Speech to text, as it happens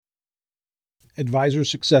Advisor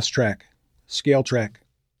Success Track, Scale Track.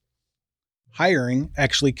 Hiring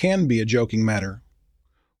actually can be a joking matter.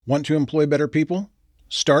 Want to employ better people?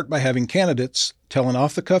 Start by having candidates tell an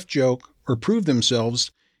off-the-cuff joke or prove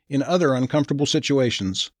themselves in other uncomfortable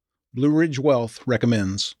situations. Blue Ridge Wealth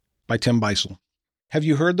recommends, by Tim Beisel. Have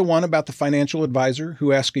you heard the one about the financial advisor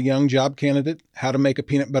who asked a young job candidate how to make a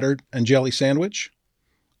peanut butter and jelly sandwich?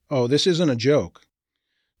 Oh, this isn't a joke.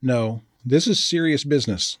 No, this is serious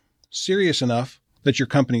business. Serious enough that your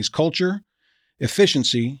company's culture,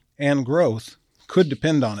 efficiency, and growth could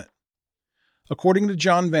depend on it. According to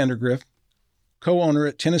John Vandergriff, co-owner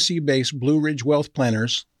at Tennessee-based Blue Ridge Wealth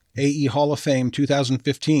Planners, AE Hall of Fame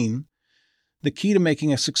 2015, the key to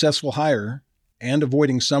making a successful hire and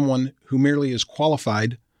avoiding someone who merely is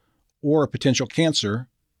qualified or a potential cancer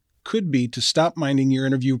could be to stop minding your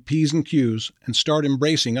interview P's and Q's and start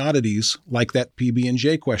embracing oddities like that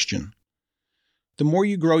PB&J question. The more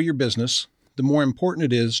you grow your business, the more important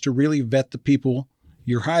it is to really vet the people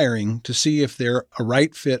you're hiring to see if they're a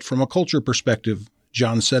right fit from a culture perspective,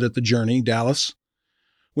 John said at The Journey, Dallas.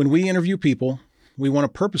 When we interview people, we want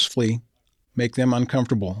to purposefully make them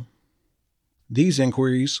uncomfortable. These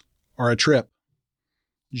inquiries are a trip.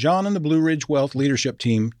 John and the Blue Ridge Wealth leadership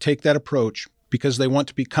team take that approach because they want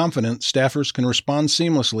to be confident staffers can respond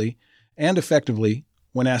seamlessly and effectively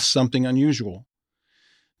when asked something unusual.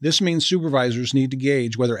 This means supervisors need to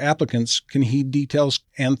gauge whether applicants can heed details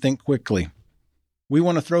and think quickly. We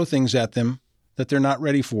want to throw things at them that they're not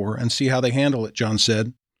ready for and see how they handle it, John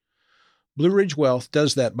said. Blue Ridge Wealth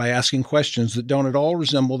does that by asking questions that don't at all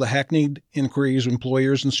resemble the hackneyed inquiries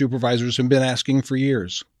employers and supervisors have been asking for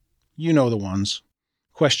years. You know the ones.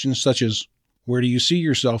 Questions such as, where do you see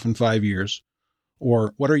yourself in 5 years?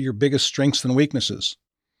 Or what are your biggest strengths and weaknesses?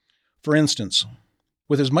 For instance,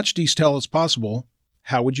 with as much detail as possible,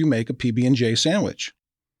 how would you make a PB&J sandwich?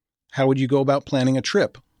 How would you go about planning a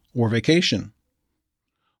trip or vacation?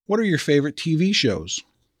 What are your favorite TV shows?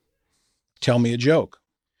 Tell me a joke.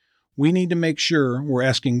 We need to make sure we're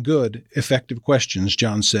asking good, effective questions,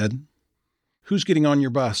 John said. Who's getting on your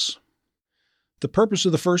bus? The purpose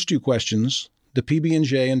of the first two questions, the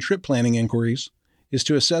PB&J and trip planning inquiries, is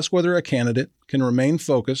to assess whether a candidate can remain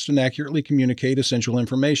focused and accurately communicate essential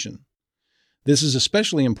information. This is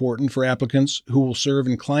especially important for applicants who will serve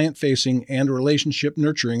in client-facing and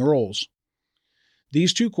relationship-nurturing roles.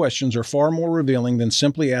 These two questions are far more revealing than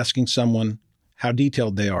simply asking someone how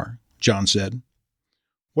detailed they are, John said.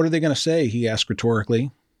 What are they going to say? He asked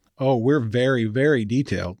rhetorically. Oh, we're very, very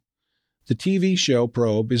detailed. The TV show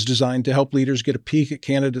probe is designed to help leaders get a peek at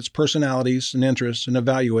candidates' personalities and interests and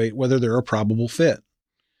evaluate whether they're a probable fit.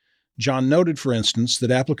 John noted, for instance,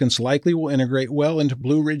 that applicants likely will integrate well into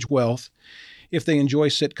Blue Ridge Wealth if they enjoy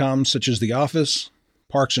sitcoms such as The Office,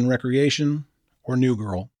 Parks and Recreation, or New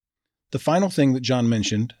Girl. The final thing that John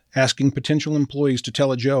mentioned, asking potential employees to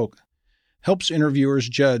tell a joke, helps interviewers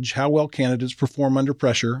judge how well candidates perform under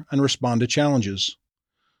pressure and respond to challenges.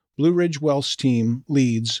 Blue Ridge Wealth's team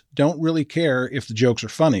leads don't really care if the jokes are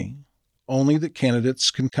funny, only that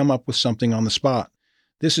candidates can come up with something on the spot.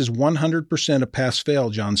 This is 100% a pass-fail,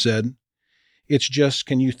 John said. It's just,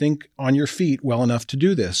 can you think on your feet well enough to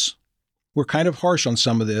do this? We're kind of harsh on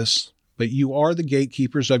some of this, but you are the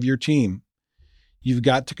gatekeepers of your team. You've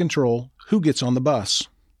got to control who gets on the bus.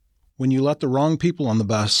 When you let the wrong people on the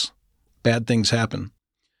bus, bad things happen.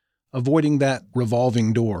 Avoiding that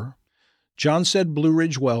revolving door. John said Blue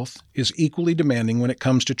Ridge Wealth is equally demanding when it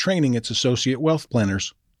comes to training its associate wealth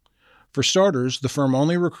planners. For starters, the firm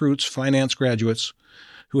only recruits finance graduates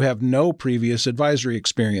who have no previous advisory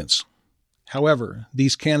experience. However,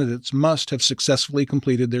 these candidates must have successfully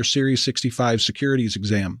completed their Series 65 securities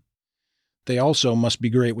exam. They also must be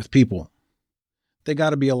great with people. They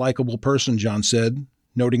got to be a likable person, John said,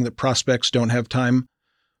 noting that prospects don't have time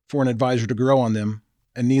for an advisor to grow on them,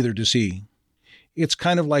 and neither does he. It's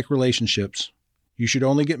kind of like relationships. You should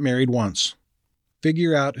only get married once.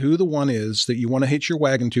 Figure out who the one is that you want to hitch your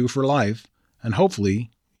wagon to for life, and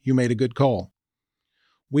hopefully you made a good call.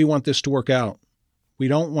 We want this to work out. We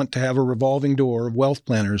don't want to have a revolving door of wealth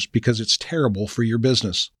planners because it's terrible for your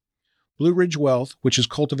business. Blue Ridge Wealth, which has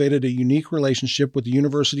cultivated a unique relationship with the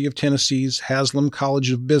University of Tennessee's Haslam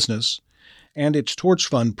College of Business and its Torch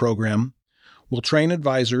Fund program, will train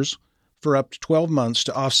advisors for up to 12 months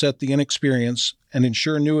to offset the inexperience and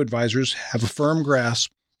ensure new advisors have a firm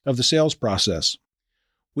grasp of the sales process.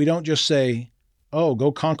 We don't just say, oh,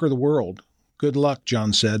 go conquer the world. Good luck,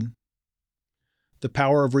 John said. The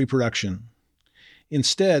power of reproduction.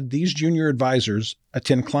 Instead, these junior advisors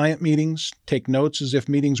attend client meetings, take notes as if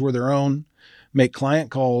meetings were their own, make client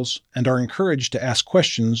calls, and are encouraged to ask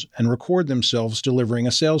questions and record themselves delivering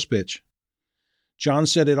a sales pitch. John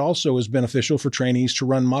said it also is beneficial for trainees to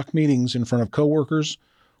run mock meetings in front of coworkers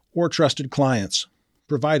or trusted clients,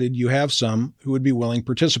 provided you have some who would be willing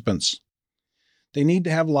participants. They need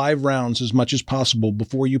to have live rounds as much as possible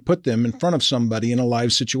before you put them in front of somebody in a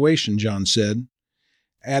live situation, John said,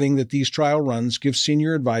 adding that these trial runs give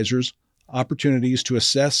senior advisors opportunities to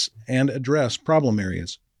assess and address problem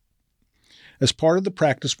areas. As part of the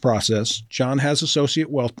practice process, John has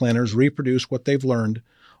associate wealth planners reproduce what they've learned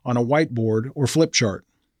on a whiteboard or flip chart.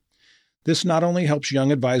 This not only helps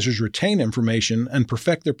young advisors retain information and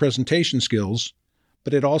perfect their presentation skills,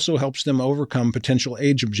 but it also helps them overcome potential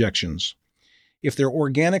age objections. If they're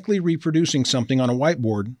organically reproducing something on a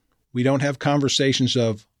whiteboard, we don't have conversations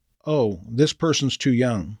of, "Oh, this person's too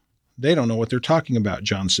young. They don't know what they're talking about,"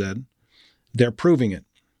 John said. They're proving it.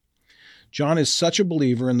 John is such a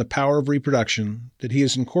believer in the power of reproduction that he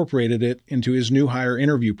has incorporated it into his new hire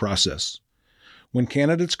interview process. When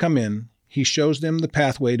candidates come in, he shows them the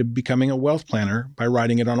pathway to becoming a wealth planner by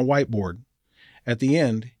writing it on a whiteboard. At the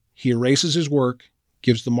end, he erases his work,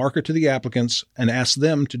 gives the marker to the applicants, and asks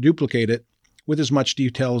them to duplicate it with as much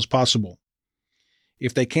detail as possible.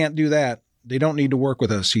 If they can't do that, they don't need to work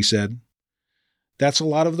with us, he said. That's a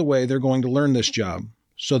lot of the way they're going to learn this job,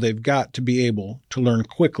 so they've got to be able to learn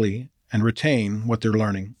quickly and retain what they're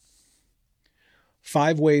learning.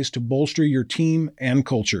 5 ways to bolster your team and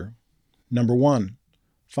culture. Number 1,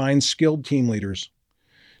 find skilled team leaders.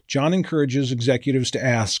 John encourages executives to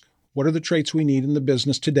ask, what are the traits we need in the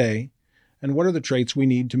business today, and what are the traits we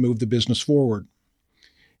need to move the business forward?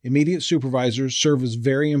 Immediate supervisors serve as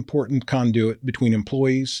very important conduit between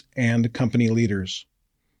employees and company leaders.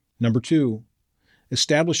 Number 2,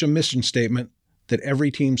 establish a mission statement that every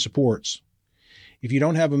team supports. If you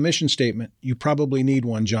don't have a mission statement, you probably need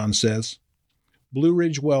one, John says. Blue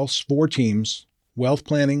Ridge Wealth's 4 teams, wealth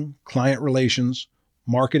planning, client relations,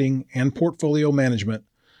 marketing, and portfolio management,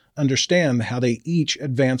 understand how they each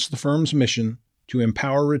advance the firm's mission to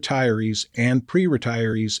empower retirees and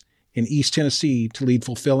pre-retirees in East Tennessee to lead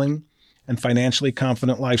fulfilling and financially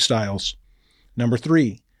confident lifestyles. Number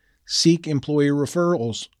 3, seek employee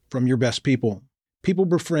referrals from your best people. People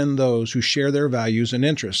befriend those who share their values and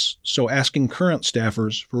interests, so asking current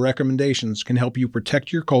staffers for recommendations can help you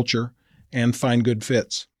protect your culture and find good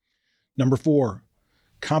fits. Number 4,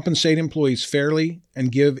 compensate employees fairly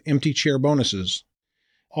and give empty chair bonuses.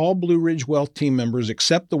 All Blue Ridge Wealth team members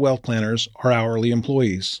except the wealth planners are hourly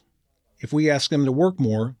employees. If we ask them to work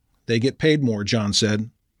more, they get paid more, John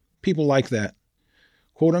said. People like that.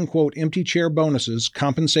 Quote-unquote empty chair bonuses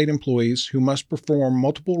compensate employees who must perform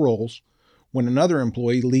multiple roles when another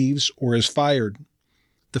employee leaves or is fired.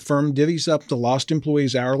 The firm divvies up the lost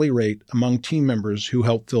employee's hourly rate among team members who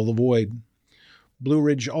help fill the void. Blue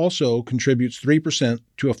Ridge also contributes 3%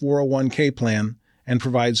 to a 401k plan and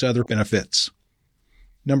provides other benefits.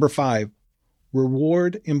 Number 5,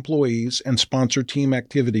 reward employees and sponsor team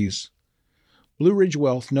activities. Blue Ridge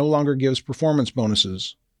Wealth no longer gives performance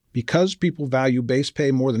bonuses. Because people value base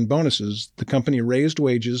pay more than bonuses, the company raised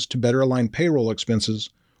wages to better align payroll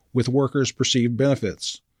expenses with workers' perceived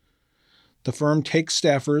benefits. The firm takes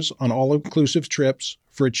staffers on all-inclusive trips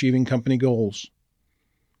for achieving company goals.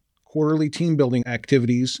 Quarterly team building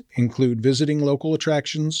activities include visiting local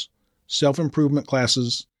attractions, self-improvement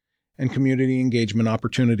classes, and community engagement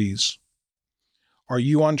opportunities. Are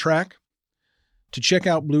you on track? To check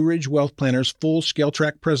out Blue Ridge Wealth Planner's full scale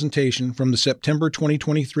track presentation from the September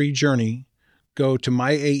 2023 journey, go to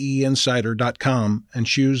myaeinsider.com and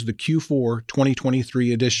choose the Q4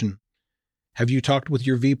 2023 edition. Have you talked with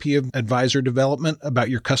your VP of Advisor Development about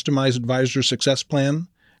your customized advisor success plan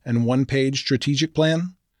and one-page strategic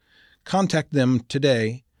plan? Contact them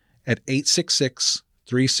today at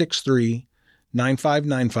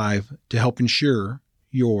 866-363-9595 to help ensure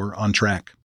you're on track.